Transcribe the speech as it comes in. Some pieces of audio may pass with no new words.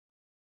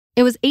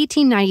It was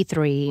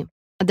 1893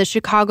 at the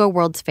Chicago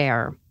World's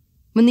Fair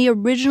when the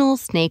original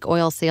snake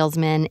oil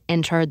salesman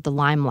entered the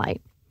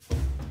limelight.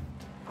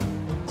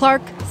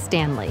 Clark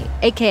Stanley,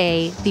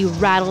 a.k.a. the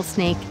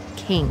Rattlesnake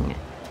King,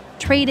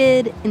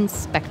 traded in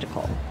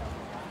spectacle.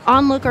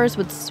 Onlookers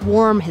would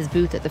swarm his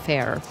booth at the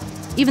fair,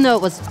 even though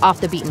it was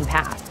off the beaten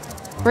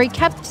path, where he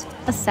kept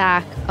a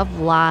sack of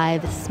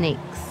live snakes.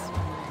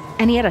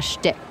 And he had a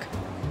shtick.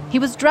 He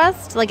was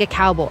dressed like a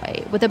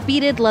cowboy with a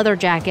beaded leather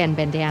jacket and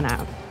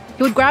bandana.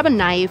 He would grab a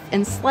knife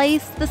and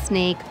slice the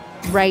snake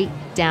right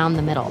down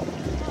the middle,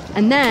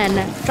 and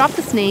then drop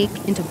the snake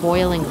into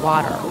boiling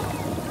water.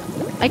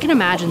 I can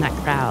imagine that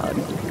crowd,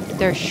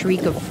 their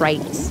shriek of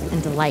fright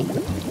and delight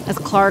as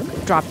Clark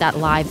dropped that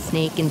live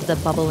snake into the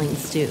bubbling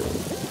stew.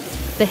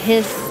 The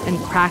hiss and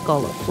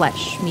crackle of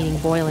flesh meeting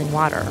boiling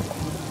water.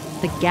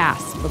 The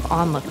gasp of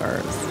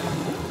onlookers.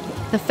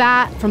 The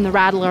fat from the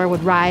rattler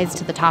would rise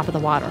to the top of the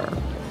water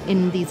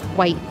in these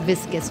white,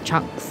 viscous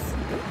chunks.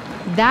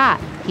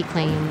 That, he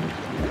claimed,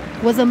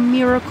 was a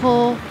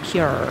miracle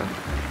cure,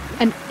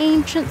 an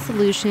ancient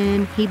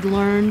solution he'd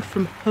learned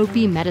from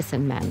Hopi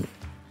medicine men.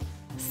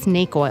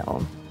 Snake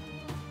oil.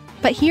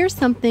 But here's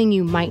something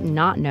you might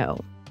not know.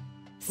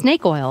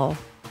 Snake oil,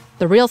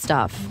 the real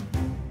stuff,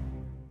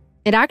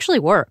 it actually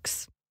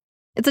works.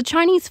 It's a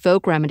Chinese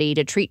folk remedy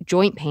to treat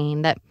joint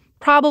pain that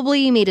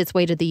probably made its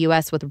way to the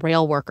U.S. with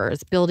rail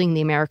workers building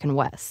the American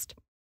West.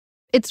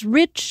 It's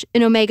rich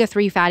in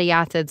omega-3 fatty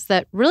acids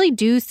that really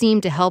do seem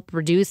to help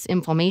reduce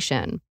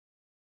inflammation.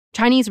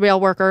 Chinese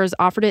rail workers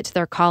offered it to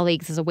their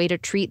colleagues as a way to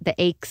treat the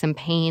aches and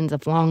pains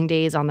of long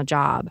days on the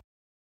job.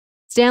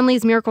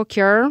 Stanley's miracle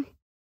cure?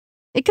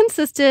 It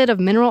consisted of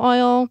mineral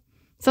oil,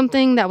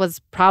 something that was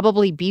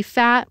probably beef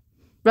fat,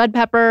 red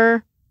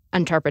pepper,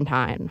 and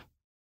turpentine.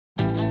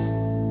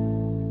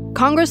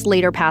 Congress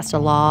later passed a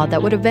law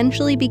that would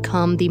eventually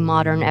become the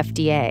modern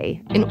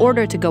FDA in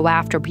order to go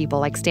after people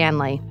like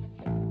Stanley.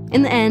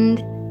 In the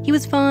end, he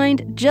was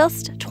fined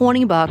just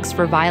 $20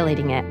 for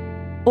violating it,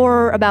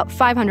 or about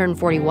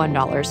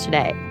 $541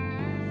 today.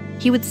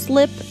 He would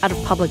slip out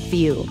of public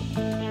view,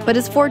 but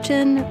his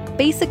fortune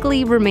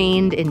basically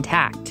remained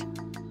intact.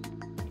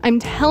 I'm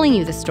telling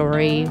you this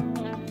story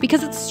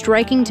because it's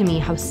striking to me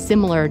how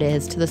similar it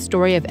is to the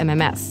story of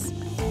MMS,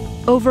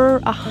 over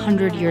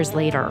 100 years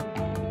later.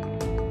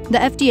 The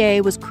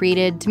FDA was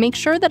created to make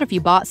sure that if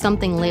you bought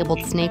something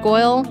labeled snake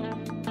oil,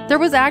 there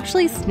was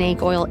actually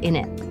snake oil in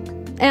it,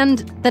 and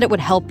that it would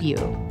help you,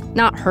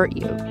 not hurt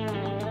you.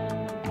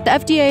 The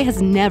FDA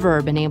has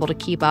never been able to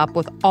keep up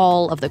with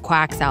all of the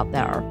quacks out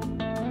there,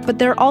 but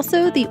they're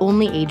also the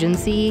only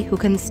agency who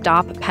can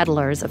stop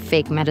peddlers of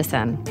fake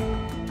medicine.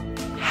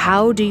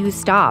 How do you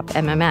stop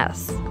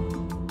MMS?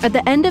 At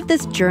the end of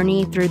this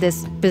journey through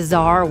this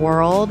bizarre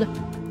world,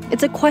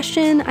 it's a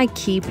question I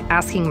keep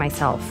asking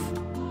myself.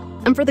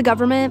 And for the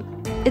government,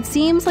 it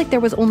seems like there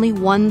was only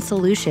one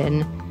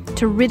solution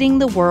to ridding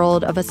the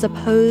world of a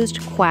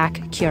supposed quack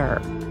cure.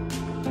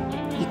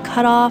 You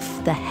cut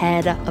off the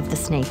head of the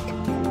snake.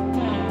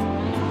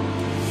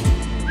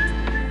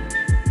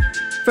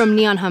 From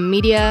Neon Hum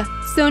Media,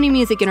 Sony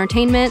Music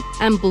Entertainment,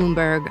 and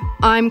Bloomberg,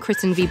 I'm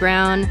Kristen V.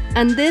 Brown,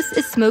 and this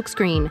is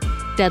Smokescreen,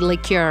 Deadly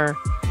Cure,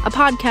 a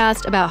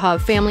podcast about how a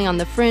family on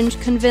the fringe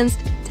convinced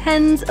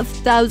tens of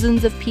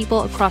thousands of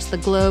people across the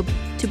globe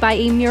to buy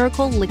a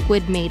miracle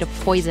liquid made of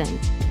poison,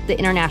 the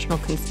international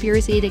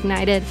conspiracy it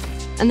ignited,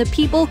 and the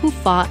people who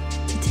fought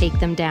to take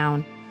them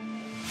down.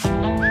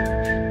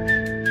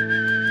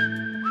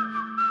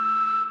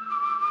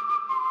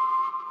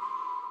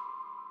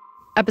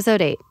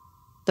 Episode 8,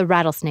 The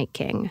Rattlesnake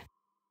King.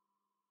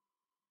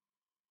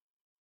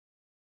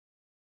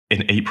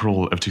 In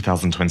April of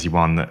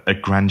 2021, a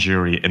grand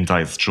jury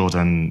indicts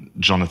Jordan,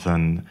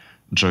 Jonathan,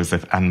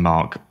 Joseph, and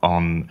Mark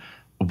on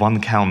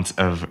one count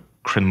of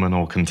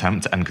criminal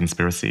contempt and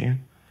conspiracy,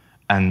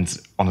 and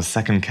on a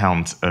second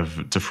count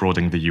of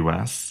defrauding the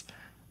US,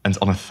 and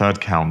on a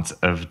third count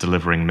of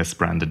delivering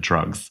misbranded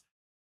drugs.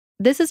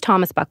 This is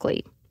Thomas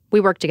Buckley. We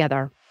work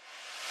together.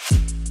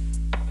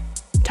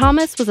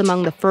 Thomas was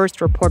among the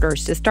first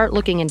reporters to start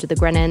looking into the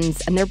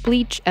Grennans and their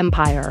bleach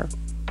empire.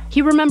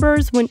 He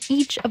remembers when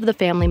each of the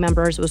family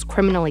members was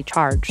criminally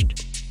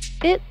charged.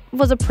 It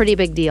was a pretty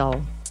big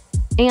deal.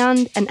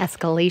 And an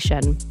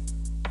escalation.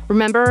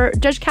 Remember,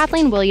 Judge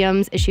Kathleen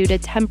Williams issued a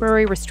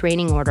temporary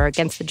restraining order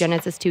against the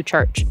Genesis 2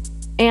 Church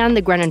and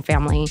the Grennan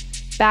family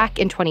back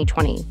in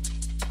 2020.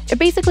 It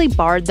basically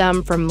barred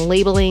them from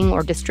labeling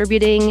or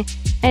distributing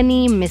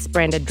any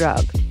misbranded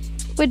drug,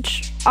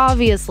 which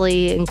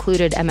obviously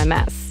included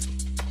MMS.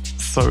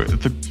 So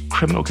the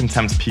criminal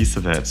contempt piece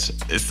of it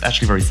is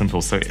actually very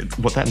simple. So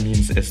what that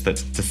means is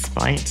that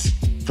despite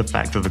the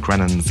fact that the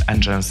Grennans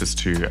and Genesis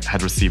 2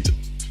 had received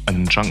an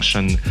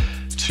injunction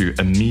to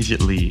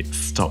immediately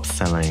stop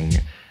selling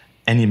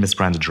any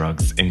misbranded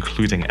drugs,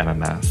 including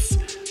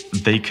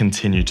MMS, they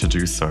continue to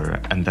do so,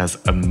 and there's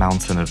a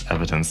mountain of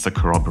evidence to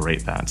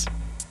corroborate that.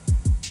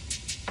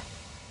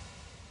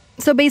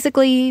 So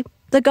basically,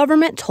 the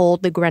government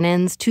told the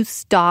Grennans to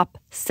stop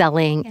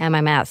selling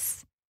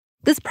MMS.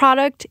 This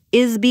product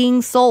is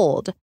being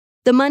sold,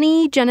 The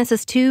money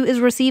Genesis 2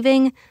 is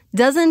receiving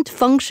doesn't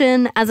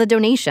function as a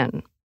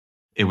donation.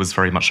 It was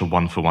very much a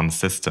one-for-one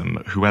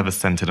system. Whoever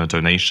sent in a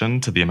donation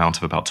to the amount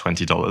of about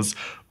 $20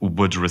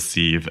 would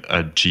receive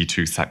a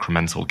G2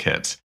 sacramental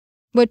kit.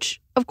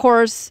 Which, of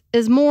course,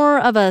 is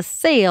more of a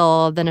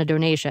sale than a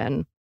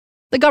donation.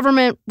 The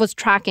government was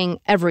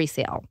tracking every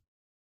sale,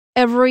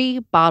 every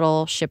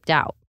bottle shipped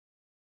out.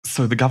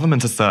 So the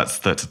government asserts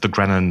that the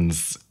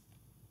Grennans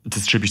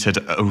distributed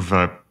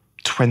over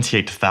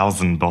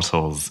 28,000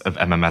 bottles of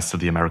MMS to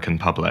the American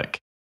public.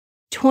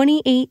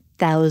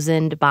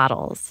 28,000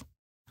 bottles.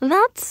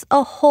 That's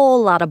a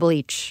whole lot of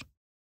bleach.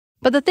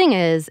 But the thing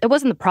is, it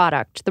wasn't the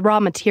product, the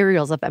raw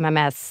materials of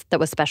MMS that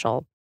was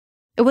special.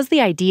 It was the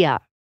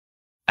idea.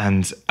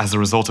 And as a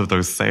result of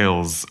those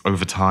sales,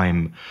 over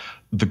time,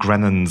 the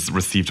Grennans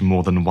received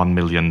more than $1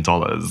 million.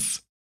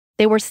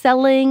 They were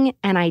selling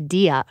an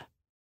idea.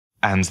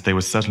 And they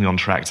were certainly on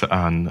track to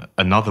earn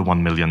another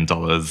 $1 million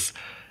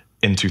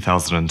in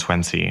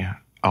 2020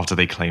 after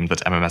they claimed that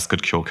MMS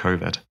could cure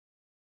COVID.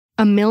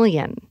 $1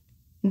 million.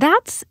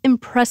 That's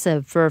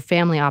impressive for a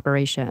family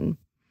operation.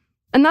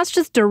 And that's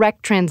just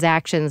direct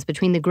transactions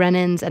between the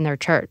Grennans and their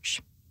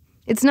church.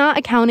 It's not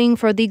accounting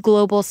for the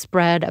global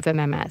spread of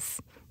MMS,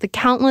 the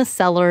countless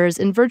sellers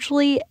in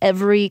virtually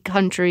every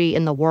country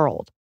in the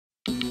world.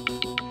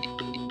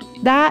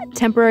 That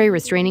temporary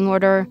restraining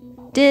order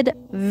did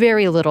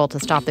very little to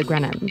stop the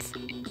Grennans,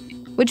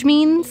 which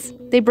means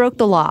they broke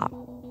the law.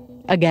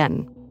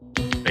 Again.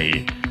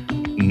 They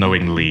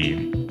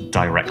knowingly,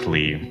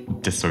 directly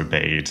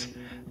disobeyed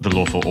the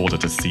lawful order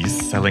to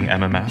cease selling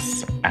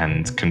MMS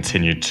and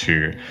continued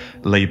to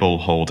label,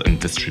 hold, and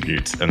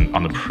distribute an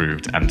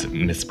unapproved and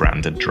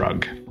misbranded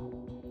drug.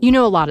 You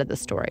know a lot of the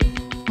story.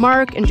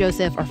 Mark and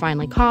Joseph are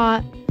finally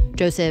caught.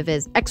 Joseph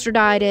is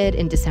extradited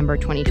in December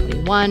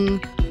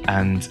 2021.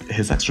 And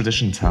his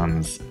extradition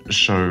terms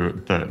show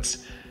that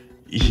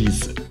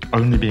he's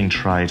only being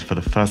tried for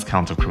the first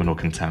count of criminal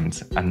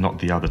contempt and not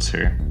the other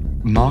two.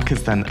 Mark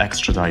is then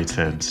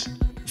extradited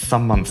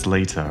some months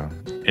later,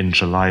 in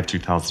July of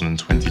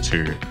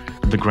 2022.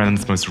 The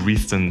Grennans' most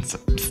recent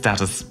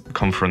status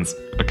conference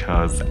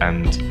occurs,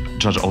 and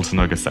Judge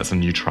Altonoga sets a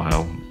new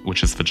trial,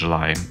 which is for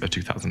July of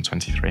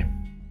 2023.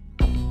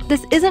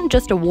 This isn't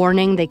just a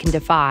warning they can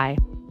defy,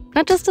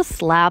 not just a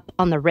slap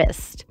on the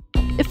wrist.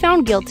 If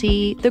found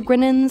guilty, the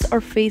Grennans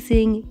are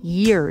facing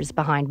years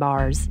behind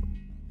bars.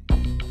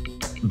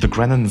 The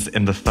Grennans,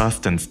 in the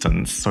first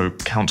instance, so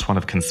count one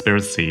of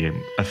conspiracy,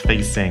 are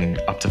facing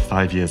up to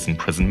 5 years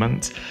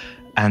imprisonment.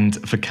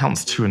 And for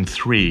counts 2 and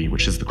 3,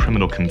 which is the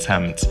criminal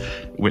contempt,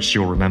 which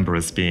you'll remember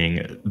as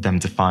being them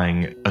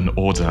defying an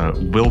order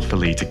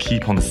willfully to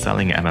keep on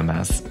selling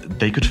MMS,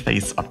 they could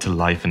face up to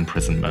life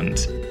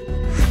imprisonment.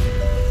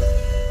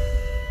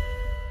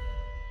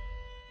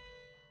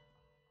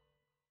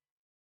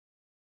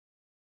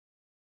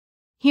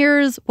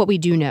 Here's what we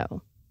do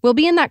know. We'll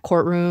be in that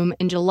courtroom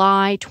in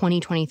July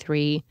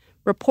 2023,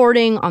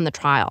 reporting on the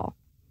trial.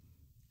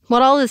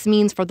 What all this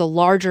means for the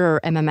larger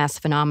MMS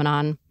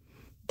phenomenon,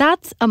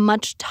 that's a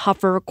much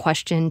tougher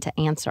question to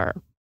answer.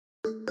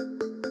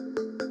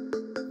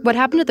 What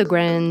happened to the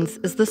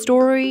Grennans is the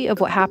story of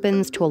what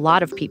happens to a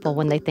lot of people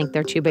when they think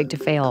they're too big to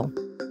fail.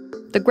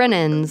 The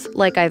Grennans,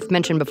 like I've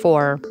mentioned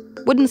before,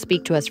 wouldn't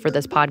speak to us for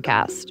this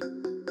podcast.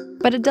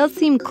 But it does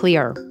seem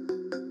clear,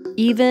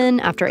 even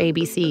after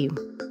ABC,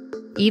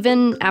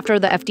 even after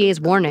the FDA's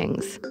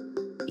warnings,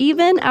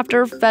 even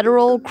after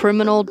federal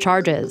criminal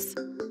charges,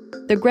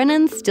 the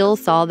Grennans still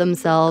saw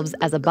themselves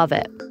as above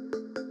it.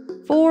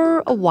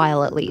 For a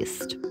while, at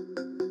least.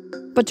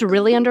 But to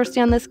really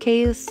understand this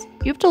case,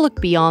 you have to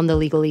look beyond the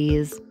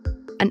legalese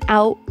and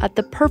out at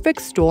the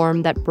perfect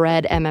storm that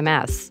bred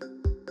MMS.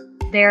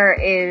 There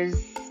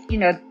is,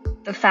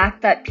 the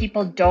fact that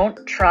people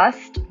don't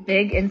trust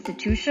big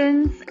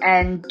institutions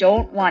and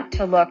don't want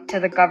to look to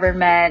the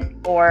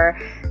government or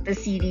the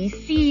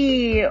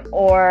CDC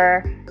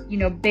or,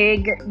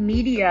 big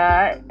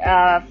media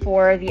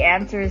for the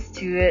answers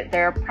to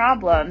their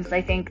problems.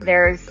 I think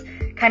there's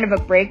kind of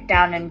a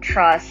breakdown in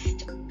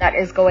trust that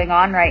is going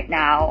on right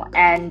now,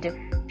 and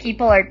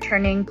people are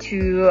turning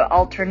to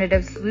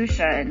alternative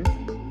solutions.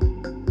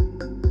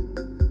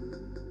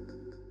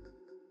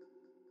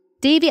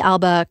 Davy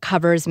Alba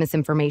covers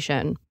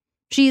misinformation.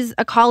 She's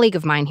a colleague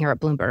of mine here at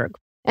Bloomberg,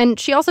 and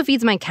she also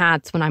feeds my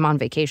cats when I'm on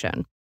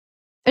vacation.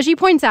 As she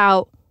points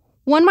out,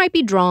 one might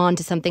be drawn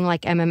to something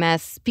like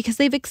MMS because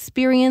they've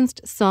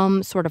experienced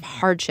some sort of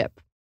hardship,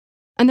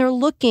 and they're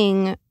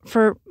looking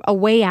for a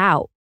way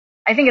out.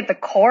 I think at the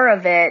core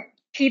of it,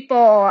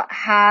 people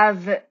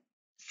have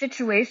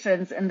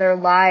situations in their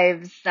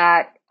lives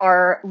that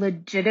are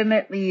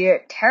legitimately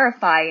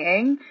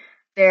terrifying.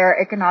 They're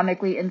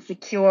economically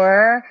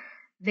insecure.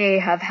 They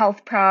have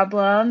health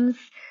problems.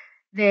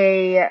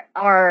 They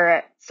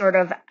are sort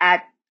of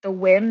at the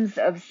whims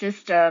of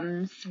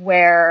systems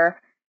where,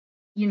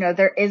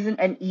 there isn't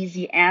an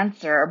easy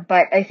answer.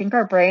 But I think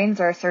our brains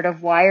are sort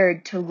of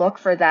wired to look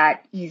for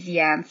that easy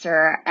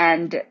answer.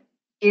 And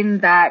in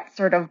that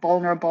sort of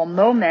vulnerable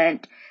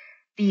moment,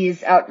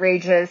 these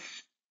outrageous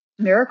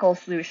miracle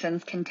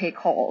solutions can take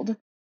hold.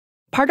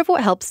 Part of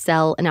what helps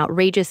sell an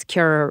outrageous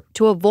cure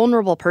to a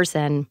vulnerable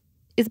person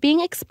is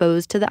being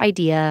exposed to the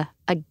idea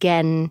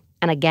again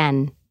and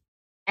again.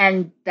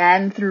 And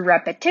then through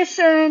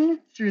repetition,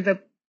 through the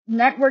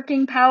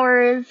networking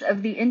powers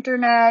of the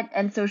internet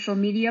and social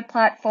media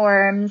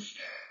platforms,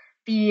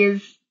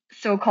 these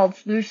so-called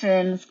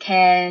solutions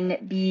can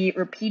be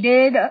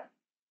repeated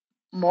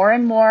more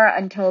and more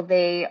until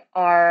they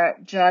are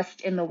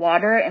just in the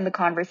water, in the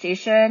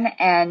conversation,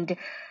 and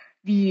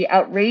the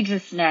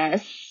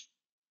outrageousness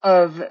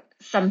of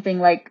something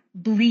like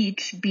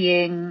bleach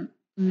being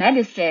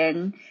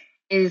medicine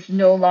is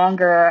no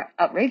longer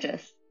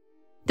outrageous.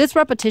 This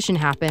repetition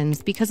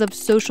happens because of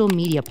social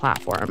media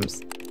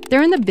platforms.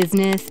 They're in the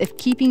business of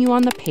keeping you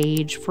on the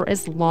page for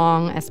as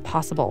long as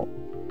possible.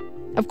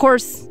 Of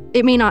course,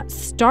 it may not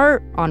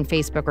start on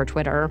Facebook or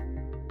Twitter.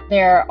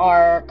 There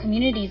are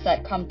communities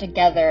that come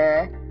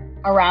together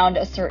around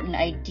a certain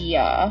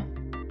idea,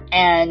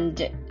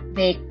 and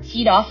they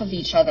feed off of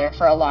each other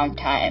for a long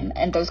time,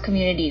 and those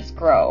communities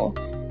grow.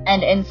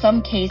 And in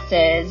some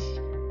cases,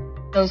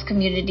 those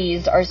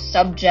communities are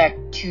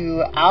subject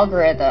to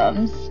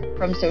algorithms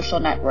from social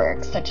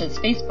networks, such as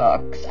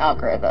Facebook's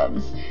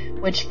algorithms,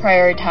 which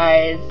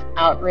prioritize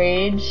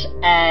outrage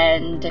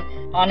and,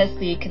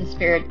 honestly,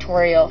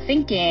 conspiratorial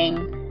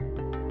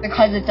thinking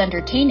because it's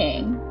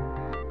entertaining.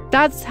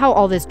 That's how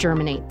all this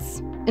germinates,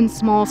 in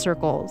small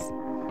circles.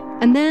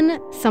 And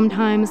then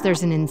sometimes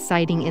there's an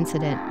inciting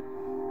incident,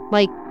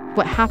 like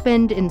what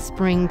happened in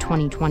spring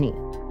 2020.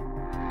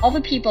 All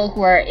the people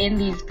who are in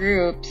these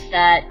groups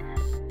that,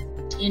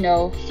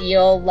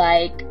 feel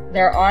like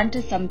they're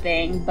onto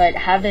something but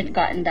haven't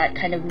gotten that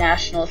kind of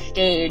national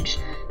stage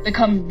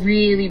become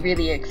really,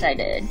 really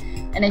excited.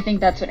 And I think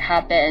that's what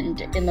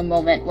happened in the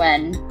moment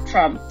when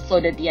Trump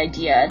floated the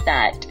idea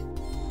that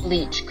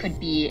bleach could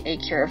be a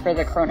cure for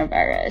the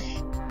coronavirus.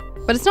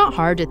 But it's not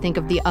hard to think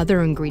of the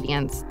other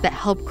ingredients that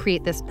help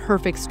create this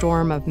perfect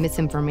storm of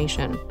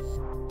misinformation.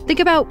 Think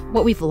about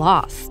what we've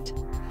lost.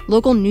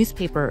 Local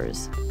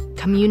newspapers,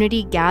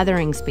 community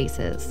gathering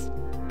spaces,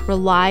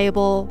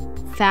 reliable,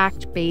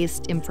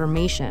 fact-based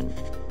information.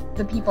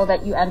 The people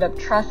that you end up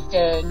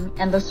trusting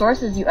and the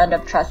sources you end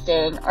up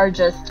trusting are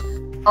just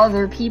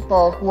other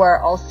people who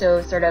are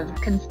also sort of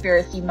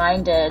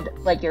conspiracy-minded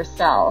like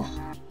yourself.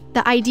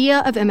 The idea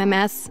of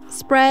MMS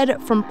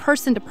spread from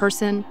person to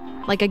person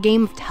like a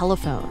game of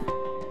telephone.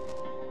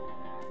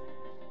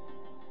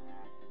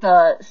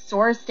 The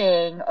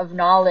sourcing of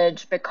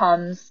knowledge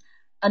becomes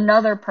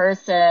another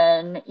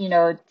person,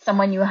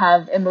 someone you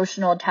have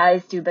emotional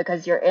ties to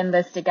because you're in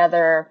this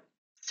together,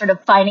 sort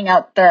of finding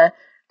out the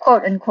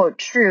quote-unquote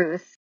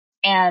truth.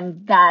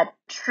 And that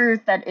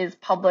truth that is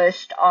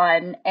published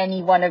on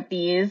any one of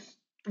these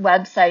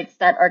websites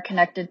that are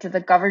connected to the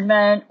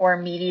government or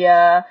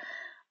media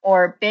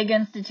or big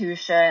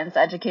institutions,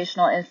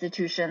 educational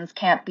institutions,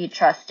 can't be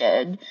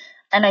trusted.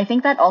 And I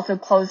think that also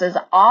closes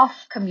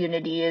off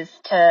communities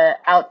to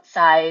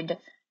outside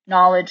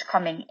knowledge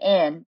coming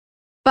in.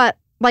 But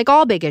like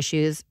all big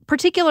issues,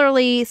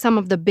 particularly some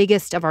of the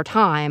biggest of our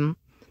time,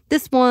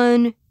 this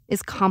one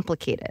is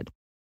complicated.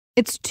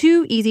 It's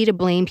too easy to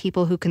blame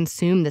people who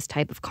consume this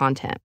type of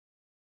content.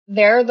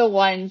 They're the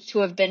ones who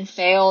have been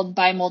failed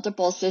by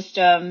multiple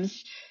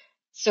systems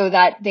so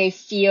that they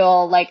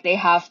feel like they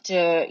have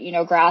to,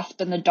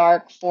 grasp in the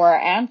dark for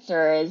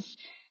answers.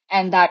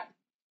 And that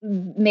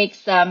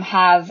makes them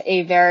have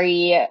a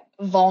very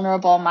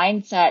vulnerable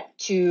mindset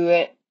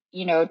to,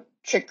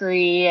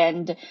 trickery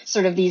and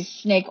sort of these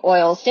snake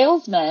oil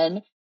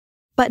salesmen.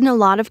 But in a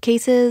lot of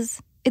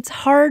cases, it's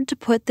hard to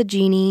put the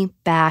genie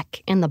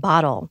back in the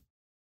bottle.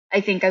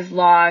 I think as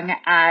long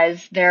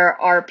as there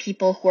are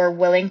people who are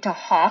willing to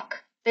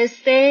hawk this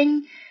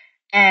thing,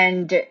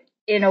 and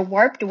in a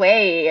warped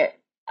way,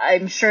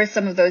 I'm sure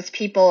some of those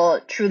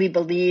people truly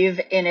believe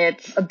in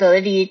its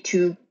ability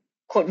to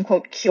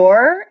quote-unquote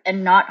cure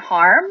and not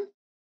harm.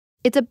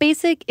 It's a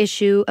basic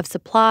issue of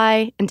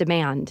supply and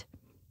demand.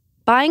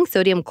 Buying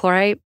sodium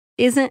chloride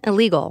isn't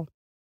illegal.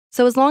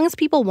 So as long as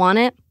people want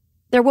it,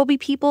 there will be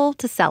people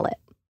to sell it.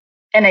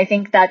 And I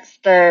think that's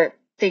the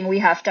thing we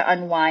have to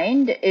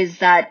unwind, is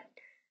that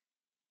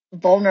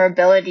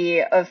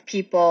vulnerability of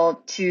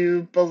people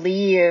to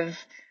believe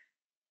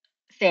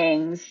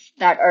things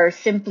that are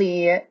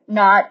simply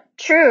not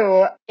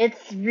true.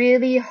 It's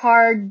really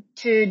hard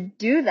to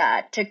do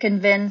that, to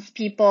convince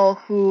people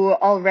who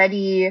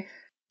already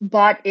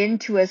bought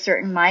into a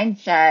certain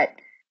mindset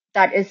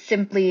that is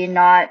simply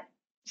not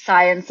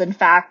science and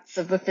facts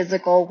of the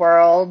physical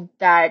world,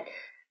 that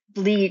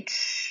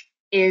bleach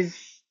is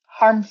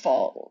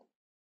harmful.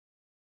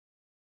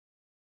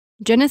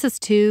 Genesis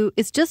 2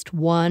 is just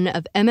one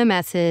of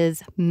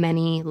MMS's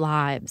many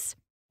lives.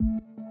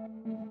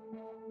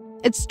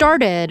 It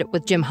started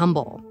with Jim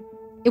Humble.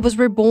 It was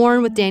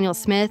reborn with Daniel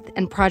Smith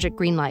and Project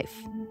Green Life.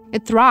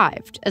 It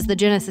thrived as the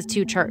Genesis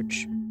 2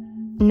 Church.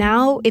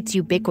 Now it's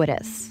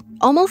ubiquitous,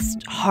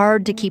 almost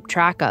hard to keep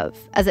track of,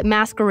 as it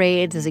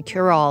masquerades as a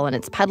cure-all and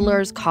its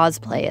peddlers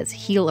cosplay as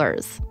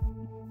healers.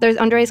 There's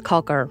Andres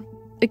Kalker,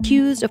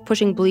 accused of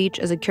pushing bleach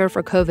as a cure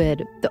for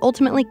COVID that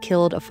ultimately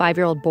killed a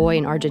 5-year-old boy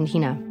in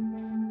Argentina.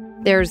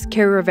 There's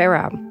Kerry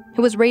Rivera,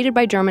 who was raided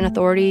by German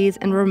authorities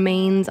and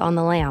remains on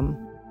the lam.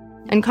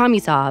 And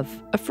Komisov,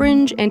 a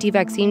fringe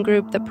anti-vaccine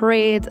group that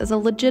parades as a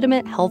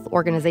legitimate health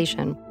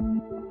organization.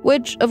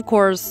 Which, of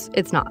course,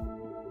 it's not.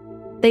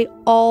 They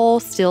all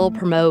still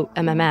promote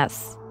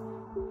MMS.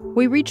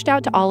 We reached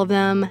out to all of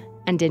them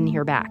and didn't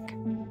hear back.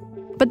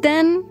 But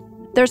then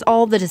there's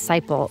all the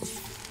disciples,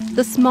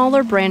 the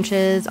smaller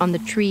branches on the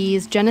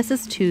trees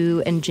Genesis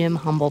 2 and Jim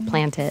Humble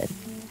planted.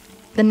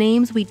 The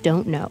names we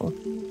don't know.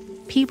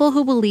 People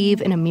who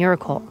believe in a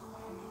miracle.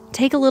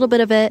 Take a little bit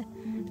of it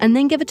and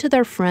then give it to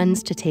their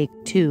friends to take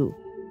too.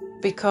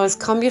 Because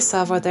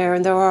Komisov are there,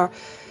 and there are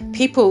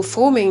people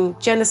forming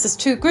Genesis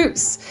 2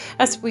 groups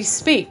as we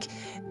speak.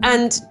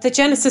 And the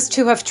Genesis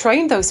 2 have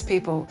trained those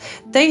people.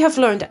 They have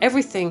learned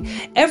everything.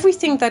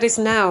 Everything that is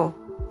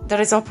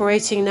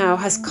operating now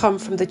has come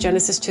from the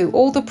Genesis 2.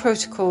 All the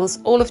protocols,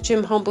 all of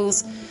Jim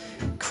Humble's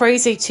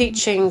crazy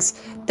teachings,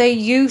 they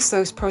use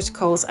those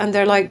protocols and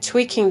they're like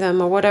tweaking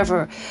them or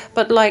whatever.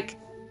 But like,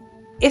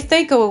 if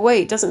they go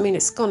away, it doesn't mean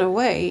it's gone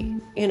away.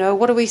 You know,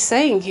 what are we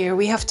saying here?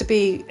 We have to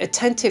be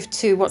attentive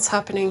to what's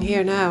happening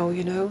here now,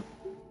 you know?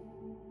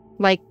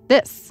 Like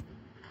this.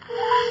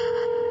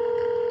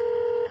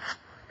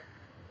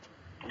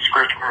 It's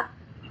Christopher.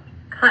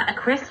 Hi,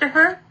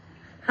 Christopher?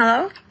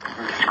 Hello?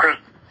 It's Chris.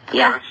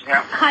 Yeah.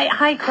 Yeah.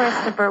 Hi,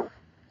 Christopher.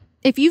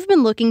 If you've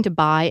been looking to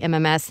buy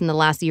MMS in the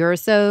last year or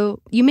so,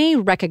 you may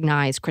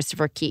recognize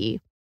Christopher Key.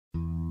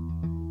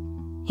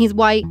 He's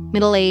white,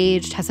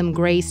 middle-aged, has some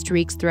gray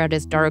streaks throughout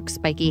his dark,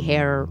 spiky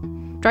hair,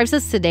 drives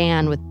a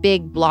sedan with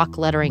big block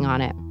lettering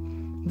on it,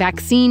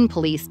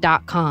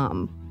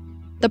 vaccinepolice.com.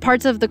 The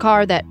parts of the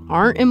car that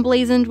aren't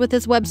emblazoned with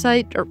his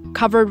website are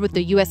covered with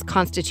the U.S.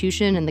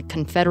 Constitution and the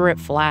Confederate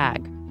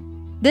flag.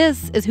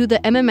 This is who the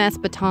MMS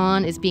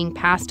baton is being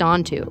passed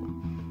on to.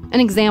 An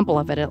example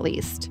of it, at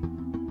least.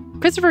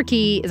 Christopher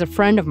Key is a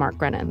friend of Mark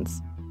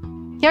Grennan's.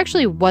 He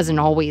actually wasn't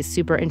always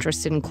super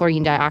interested in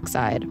chlorine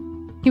dioxide.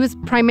 He was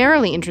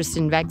primarily interested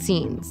in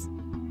vaccines.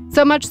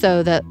 So much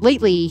so that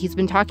lately he's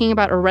been talking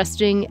about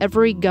arresting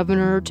every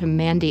governor to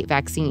mandate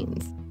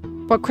vaccines,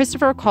 what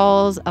Christopher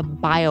calls a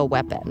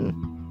bioweapon.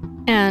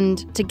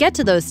 And to get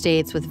to those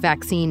states with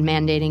vaccine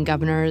mandating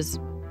governors,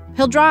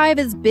 he'll drive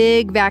his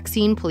big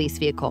vaccine police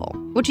vehicle,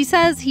 which he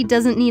says he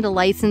doesn't need a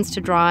license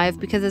to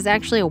drive because it's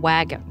actually a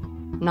wagon,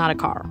 not a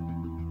car.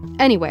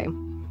 Anyway,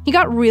 he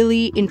got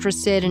really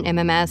interested in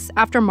MMS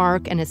after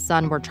Mark and his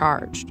son were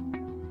charged.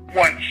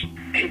 Once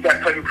he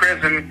got put in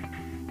prison,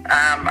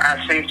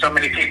 I've seen so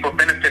many people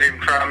benefiting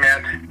from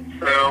it,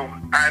 so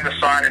I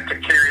decided to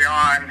carry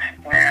on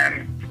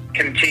and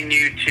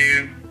continue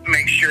to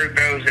make sure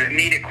those that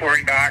needed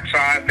chlorine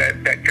dioxide,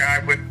 that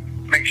God would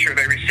make sure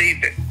they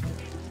received it.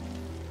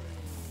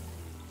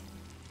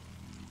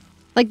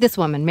 Like this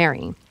woman,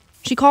 Mary.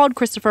 She called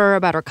Christopher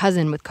about her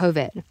cousin with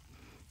COVID.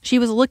 She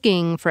was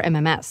looking for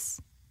MMS.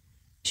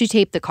 She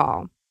taped the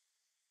call.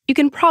 You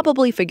can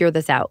probably figure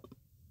this out.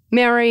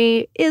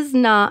 Mary is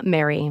not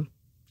Mary.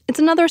 It's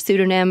another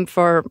pseudonym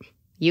for,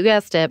 you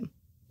guessed it,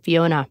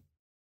 Fiona.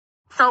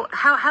 So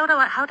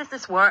how does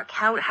this work?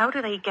 How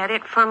do they get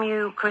it from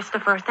you,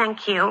 Christopher?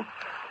 Thank you.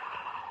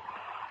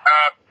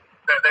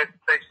 They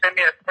send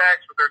me a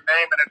text with their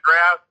name and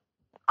address.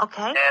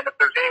 Okay. And if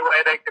there's any way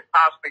they could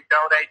possibly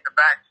donate to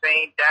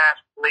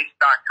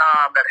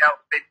vaccine-police.com, that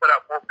helps me put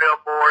up more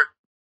billboards.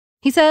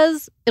 He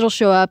says it'll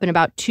show up in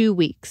about 2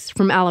 weeks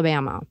from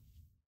Alabama.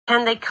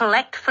 Can they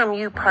collect from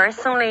you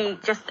personally?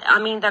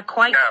 They're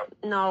quite...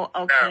 No,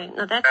 okay.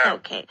 No, that's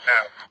okay. No.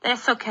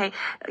 That's okay.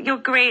 You're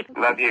great.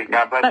 Love you.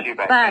 God bless you,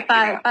 baby.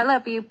 Bye. I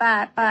love you.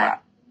 Bye.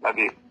 Love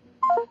you.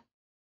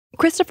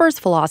 Christopher's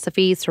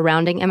philosophy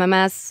surrounding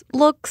MMS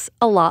looks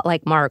a lot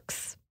like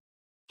Mark's.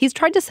 He's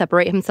tried to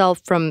separate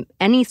himself from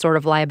any sort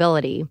of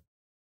liability,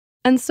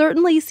 and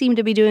certainly seemed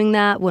to be doing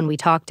that when we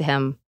talked to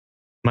him.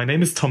 My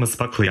name is Thomas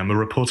Buckley. I'm a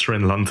reporter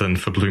in London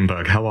for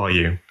Bloomberg. How are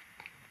you?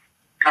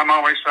 I'm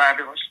always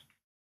fabulous.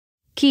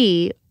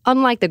 Key,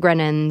 unlike the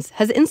Grennans,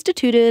 has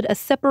instituted a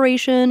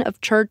separation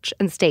of church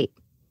and state.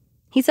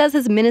 He says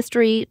his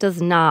ministry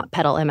does not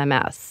peddle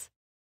MMS.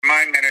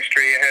 My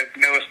ministry has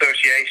no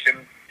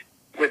association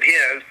with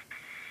his.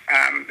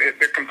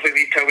 They're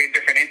completely, totally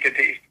different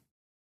entities.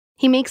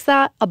 He makes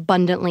that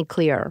abundantly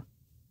clear.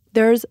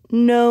 There's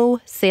no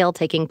sale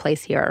taking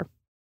place here.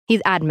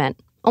 He's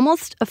adamant,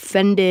 almost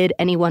offended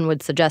anyone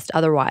would suggest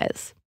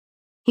otherwise.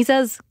 He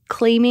says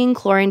claiming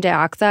chlorine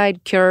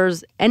dioxide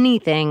cures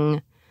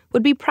anything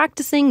would be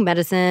practicing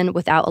medicine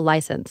without a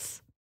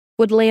license,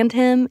 would land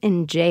him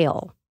in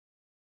jail.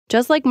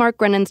 Just like Mark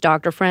Grennan's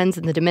doctor friends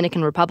in the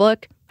Dominican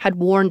Republic had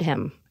warned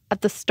him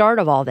at the start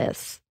of all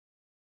this.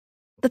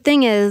 The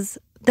thing is,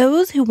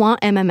 those who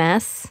want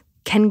MMS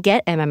can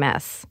get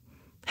MMS.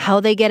 How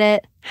they get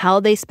it, how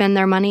they spend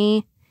their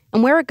money,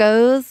 and where it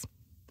goes,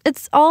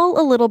 it's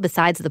all a little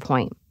besides the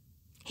point.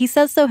 He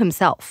says so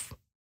himself.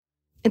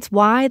 It's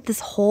why this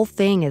whole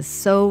thing is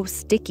so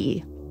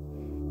sticky.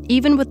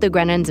 Even with the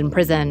Grennans in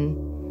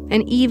prison,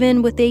 And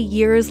even with a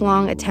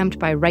years-long attempt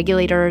by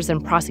regulators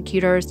and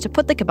prosecutors to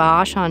put the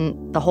kibosh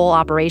on the whole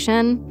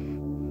operation,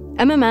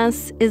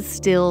 MMS is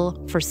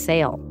still for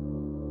sale.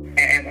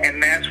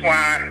 And that's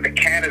why the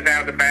cat is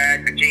out of the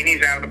bag, the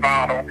genie's out of the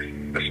bottle,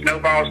 the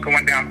snowball's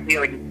going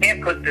downhill. You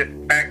can't put this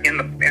back in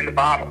the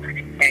bottle.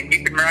 And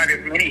you can write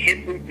as many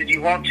hit books as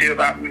you want to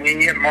about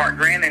me and Mark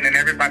Grennan and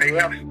everybody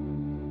else.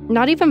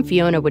 Not even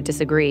Fiona would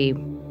disagree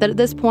that at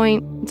this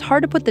point, it's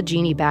hard to put the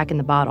genie back in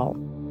the bottle.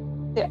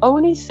 The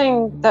only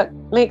thing that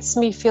makes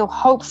me feel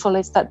hopeful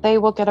is that they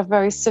will get a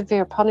very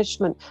severe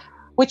punishment,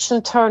 which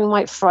in turn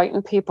might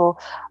frighten people.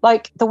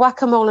 Like the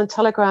whack-a-mole and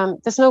Telegram,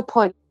 there's no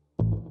point.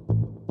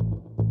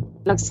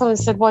 Like someone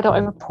said, why don't I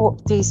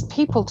report these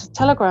people to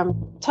Telegram?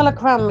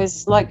 Telegram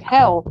is like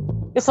hell.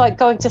 It's like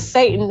going to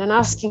Satan and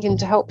asking him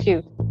to help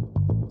you.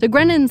 The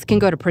Grennans can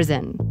go to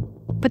prison.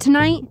 But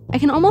tonight, I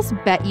can almost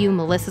bet you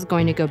Melissa's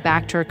going to go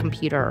back to her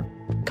computer,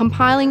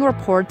 compiling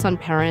reports on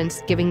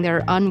parents giving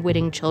their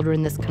unwitting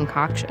children this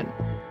concoction.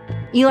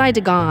 Eli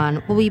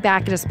Dagon will be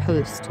back at his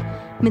post,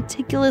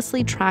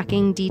 meticulously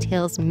tracking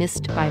details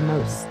missed by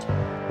most.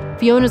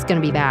 Fiona's going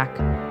to be back,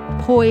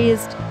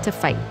 poised to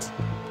fight.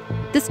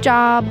 This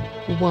job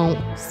won't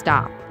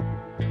stop.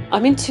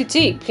 I'm in too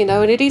deep,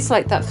 and it is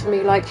like that for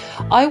me. Like,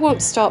 I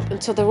won't stop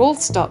until they're all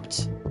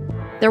stopped.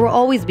 There will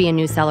always be a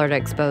new seller to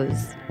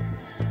expose.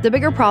 The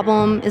bigger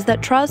problem is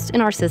that trust in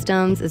our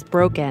systems is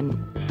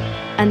broken,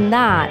 and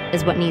that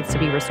is what needs to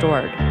be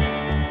restored.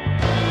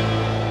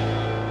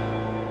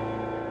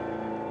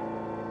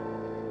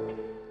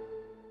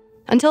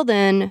 Until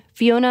then,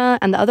 Fiona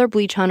and the other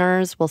bleach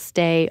hunters will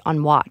stay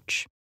on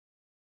watch.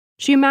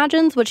 She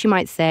imagines what she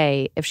might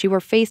say if she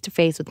were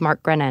face-to-face with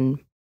Mark Grennan.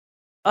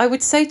 I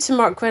would say to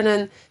Mark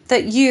Grennan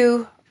that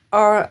you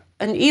are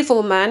an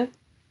evil man,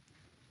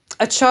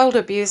 a child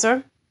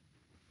abuser,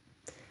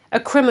 a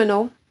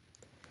criminal,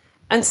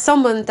 and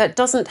someone that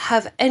doesn't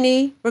have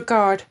any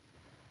regard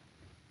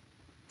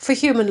for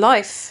human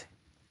life.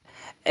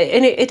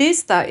 And it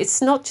is that. It's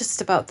not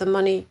just about the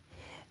money.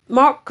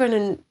 Mark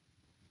Grennan,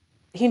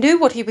 he knew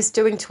what he was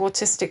doing to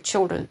autistic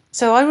children.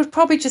 So I would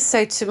probably just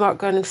say to Mark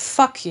Grennan,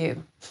 fuck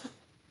you.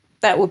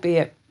 That would be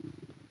it.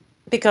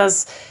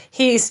 Because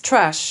he's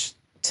trash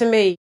to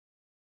me.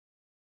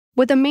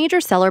 With a major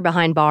seller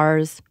behind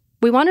bars,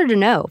 we wanted to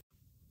know,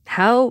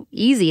 how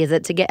easy is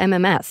it to get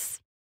MMS?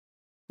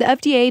 The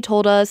FDA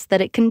told us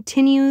that it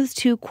continues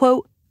to,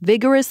 quote,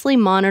 vigorously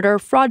monitor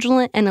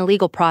fraudulent and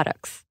illegal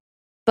products.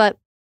 But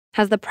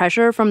has the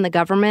pressure from the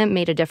government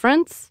made a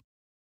difference?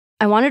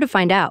 I wanted to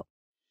find out.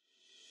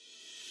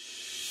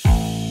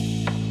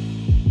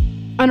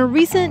 On a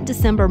recent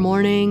December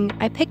morning,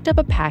 I picked up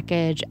a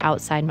package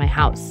outside my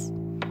house.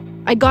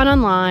 I'd gone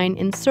online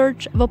in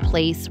search of a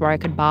place where I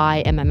could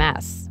buy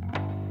MMS.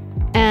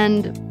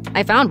 And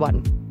I found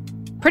one.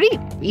 Pretty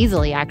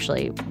easily,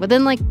 actually,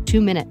 within like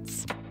 2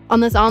 minutes. On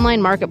this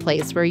online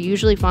marketplace where you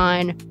usually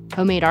find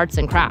homemade arts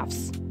and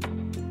crafts.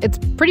 It's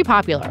pretty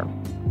popular.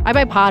 I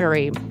buy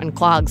pottery and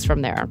clogs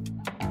from there.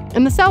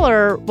 And the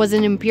seller was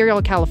in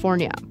Imperial,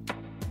 California.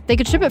 They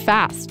could ship it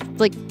fast,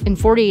 like in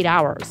 48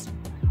 hours.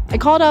 I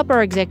called up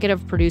our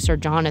executive producer,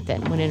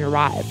 Jonathan, when it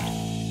arrived.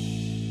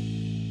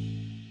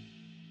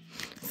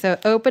 So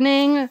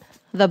opening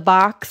the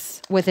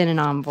box within an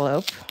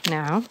envelope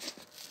now.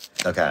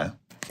 Okay.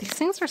 These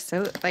things are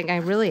so, I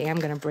really am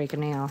going to break a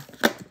nail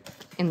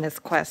in this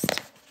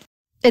quest.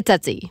 It's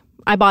Etsy.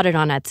 I bought it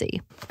on Etsy.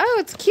 Oh,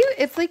 it's cute.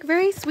 It's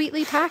very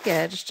sweetly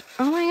packaged.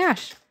 Oh my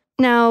gosh.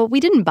 Now, we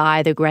didn't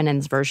buy the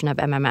Grennan's version of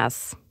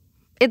MMS.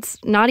 It's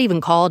not even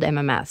called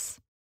MMS.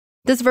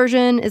 This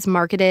version is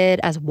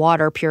marketed as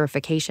water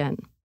purification.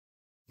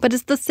 But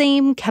it's the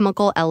same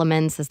chemical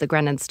elements as the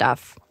Grennan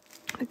stuff.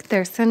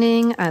 They're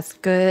sending us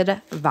good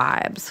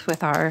vibes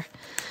with our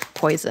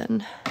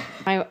poison.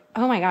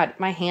 Oh my God,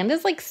 my hand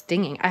is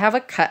stinging. I have a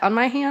cut on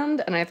my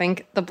hand and I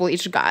think the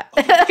bleach got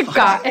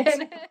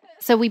it.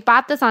 So we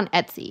bought this on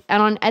Etsy.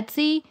 And on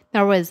Etsy,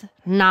 there was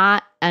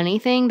not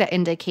anything that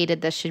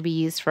indicated this should be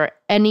used for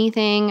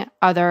anything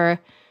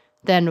other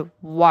than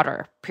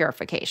water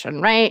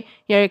purification, right?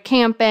 You're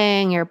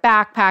camping, you're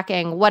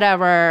backpacking,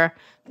 whatever.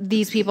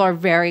 These people are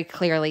very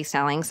clearly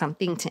selling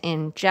something to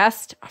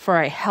ingest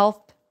for a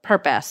health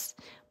purpose.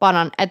 But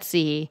on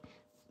Etsy,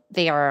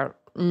 they are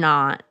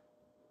not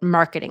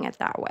marketing it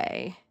that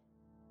way.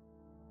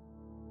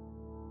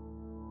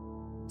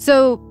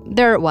 So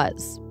there it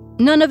was.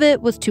 None of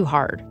it was too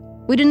hard.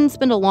 We didn't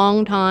spend a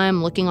long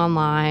time looking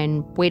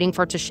online, waiting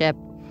for it to ship,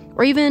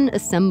 or even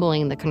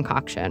assembling the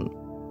concoction.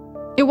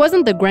 It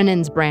wasn't the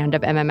Grennan's brand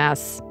of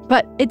MMS,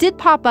 but it did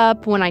pop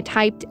up when I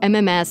typed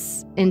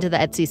MMS into the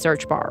Etsy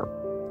search bar,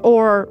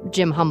 or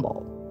Jim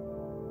Humble.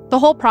 The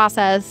whole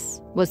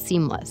process was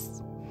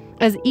seamless,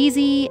 as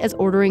easy as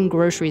ordering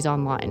groceries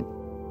online,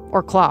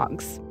 or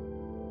clogs.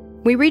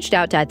 We reached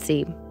out to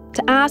Etsy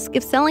to ask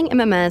if selling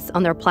MMS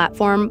on their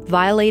platform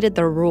violated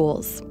their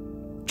rules.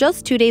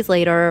 Just 2 days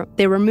later,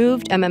 they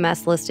removed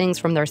MMS listings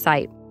from their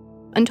site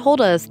and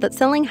told us that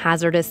selling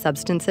hazardous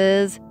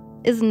substances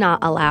is not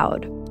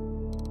allowed.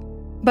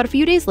 But a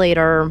few days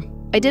later,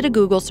 I did a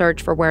Google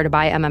search for where to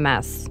buy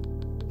MMS.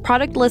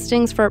 Product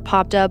listings for it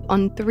popped up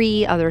on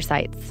 3 other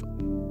sites.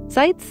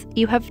 Sites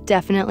you have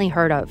definitely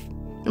heard of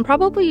and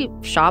probably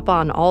shop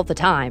on all the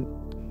time.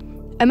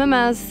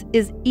 MMS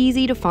is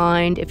easy to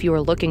find if you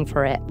are looking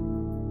for it.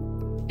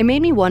 It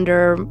made me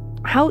wonder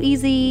how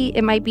easy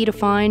it might be to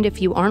find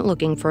if you aren't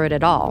looking for it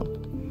at all.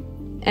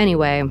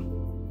 Anyway,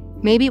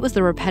 maybe it was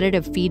the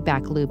repetitive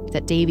feedback loop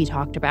that Davey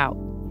talked about.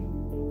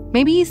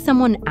 Maybe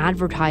someone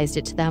advertised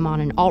it to them on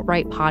an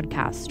alt-right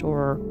podcast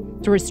or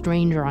through a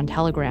stranger on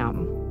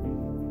Telegram.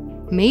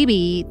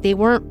 Maybe they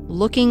weren't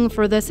looking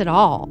for this at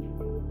all,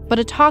 but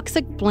a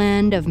toxic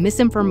blend of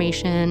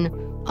misinformation,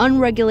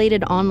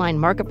 unregulated online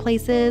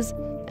marketplaces,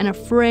 and a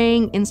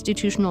fraying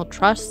institutional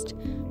trust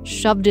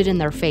shoved it in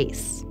their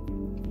face.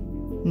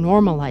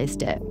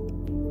 Normalized it.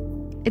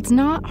 It's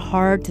not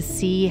hard to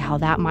see how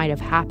that might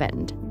have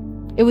happened.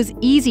 It was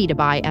easy to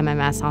buy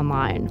MMS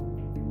online.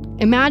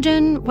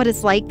 Imagine what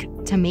it's like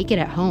to make it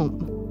at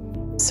home.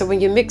 So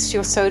when you mix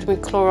your sodium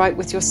chloride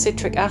with your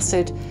citric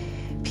acid,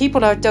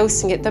 people are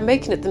dosing it. They're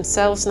making it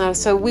themselves now.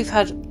 So we've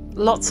had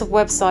lots of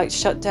websites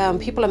shut down.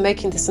 People are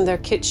making this in their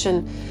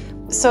kitchen.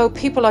 So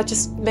people are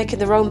just making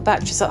their own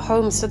batches at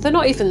home. So they're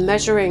not even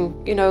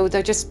measuring,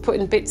 they're just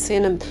putting bits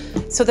in. And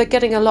so they're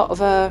getting a lot of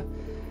a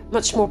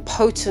much more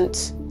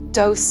potent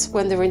dose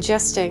when they're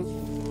ingesting.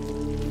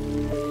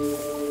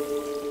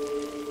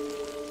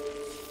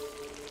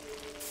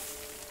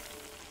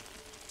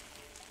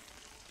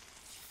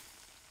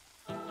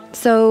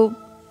 So,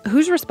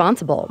 who's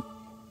responsible?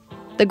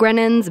 The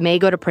Grennans may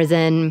go to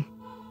prison.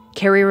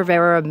 Kerry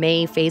Rivera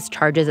may face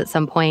charges at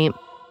some point.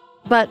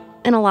 But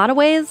in a lot of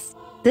ways,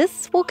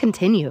 this will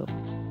continue.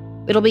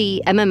 It'll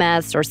be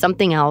MMS or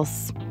something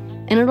else,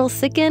 and it'll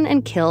sicken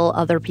and kill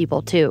other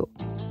people too.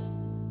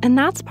 And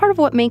that's part of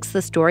what makes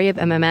the story of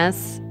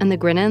MMS and the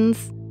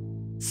Grennans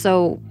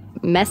so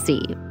messy.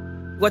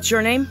 What's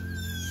your name?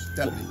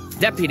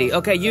 Deputy.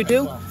 Okay, you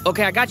do?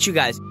 Okay, I got you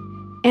guys.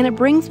 And it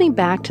brings me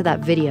back to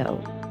that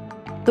video.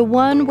 The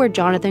one where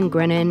Jonathan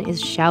Grennan is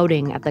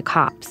shouting at the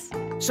cops.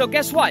 So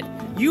guess what?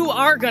 You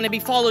are going to be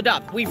followed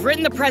up. We've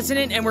written the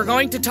president and we're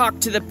going to talk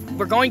to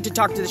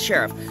the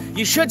sheriff.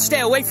 You should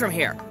stay away from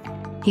here.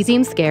 He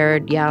seems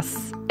scared,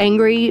 yes.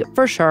 Angry,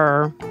 for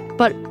sure.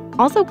 But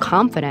also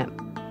confident.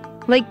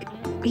 Like,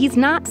 he's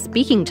not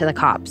speaking to the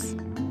cops.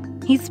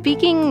 He's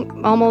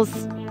speaking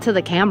almost to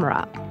the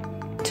camera.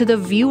 To the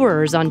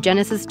viewers on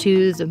Genesis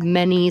 2's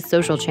many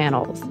social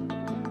channels.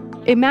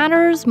 It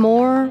matters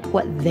more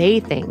what they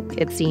think,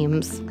 it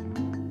seems.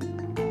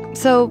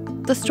 So,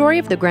 the story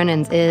of the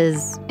Grennans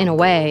is, in a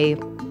way,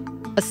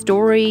 a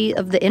story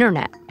of the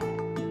internet.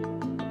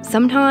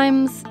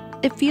 Sometimes,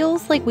 it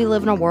feels like we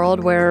live in a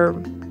world where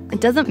it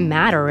doesn't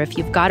matter if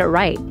you've got it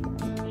right.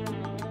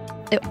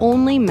 It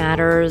only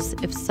matters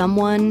if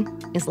someone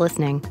is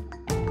listening.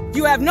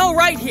 You have no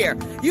right here.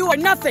 You are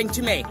nothing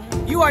to me.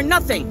 You are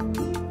nothing.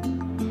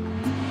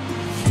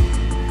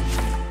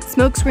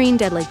 Smokescreen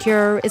Deadly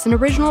Cure is an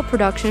original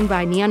production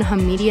by Neon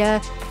Hum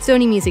Media,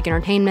 Sony Music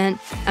Entertainment,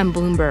 and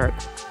Bloomberg.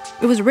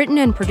 It was written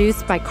and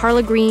produced by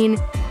Carla Green,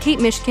 Kate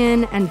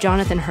Mishkin, and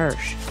Jonathan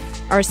Hirsch.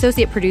 Our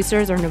associate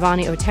producers are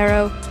Navani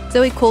Otero,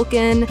 Zoe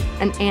Kulkin,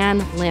 and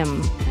Ann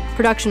Lim.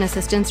 Production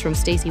assistance from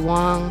Stacey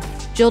Wong,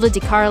 Gilda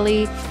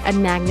DiCarli,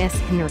 and Magnus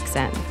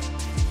Henriksen.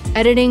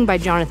 Editing by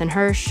Jonathan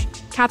Hirsch,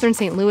 Catherine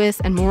St. Louis,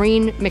 and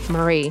Maureen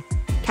McMurray.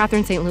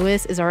 Catherine St.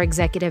 Louis is our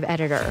executive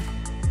editor.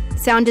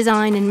 Sound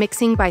design and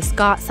mixing by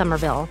Scott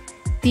Somerville.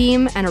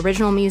 Theme and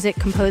original music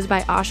composed by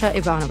Asha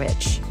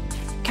Ivanovich.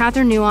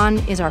 Catherine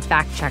Nuon is our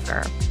fact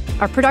checker.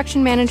 Our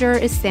production manager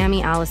is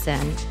Sammy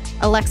Allison.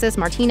 Alexis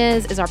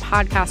Martinez is our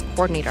podcast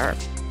coordinator.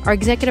 Our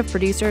executive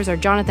producers are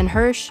Jonathan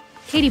Hirsch,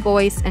 Katie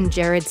Boyce, and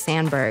Jared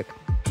Sandberg.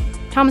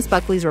 Thomas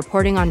Buckley's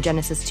reporting on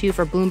Genesis 2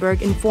 for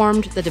Bloomberg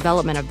informed the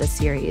development of this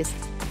series.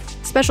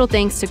 Special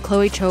thanks to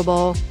Chloe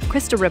Chobol,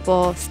 Krista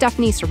Ripple,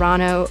 Stephanie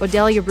Serrano,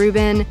 Odelia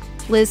Rubin,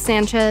 Liz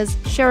Sanchez,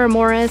 Shara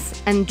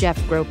Morris, and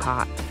Jeff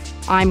Grocott.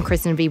 I'm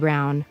Kristen V.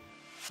 Brown.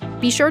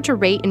 Be sure to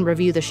rate and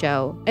review the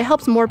show. It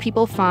helps more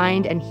people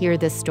find and hear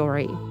this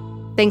story.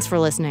 Thanks for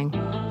listening.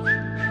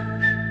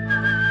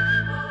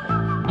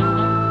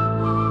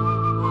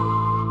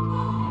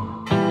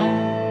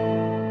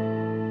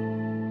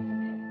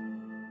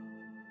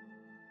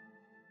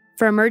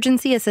 For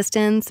emergency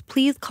assistance,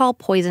 please call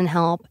Poison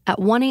Help at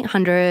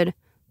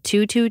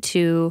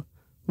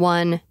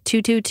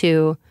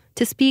 1-800-222-1222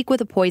 to speak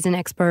with a poison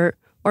expert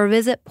or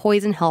visit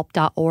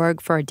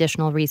poisonhelp.org for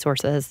additional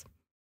resources.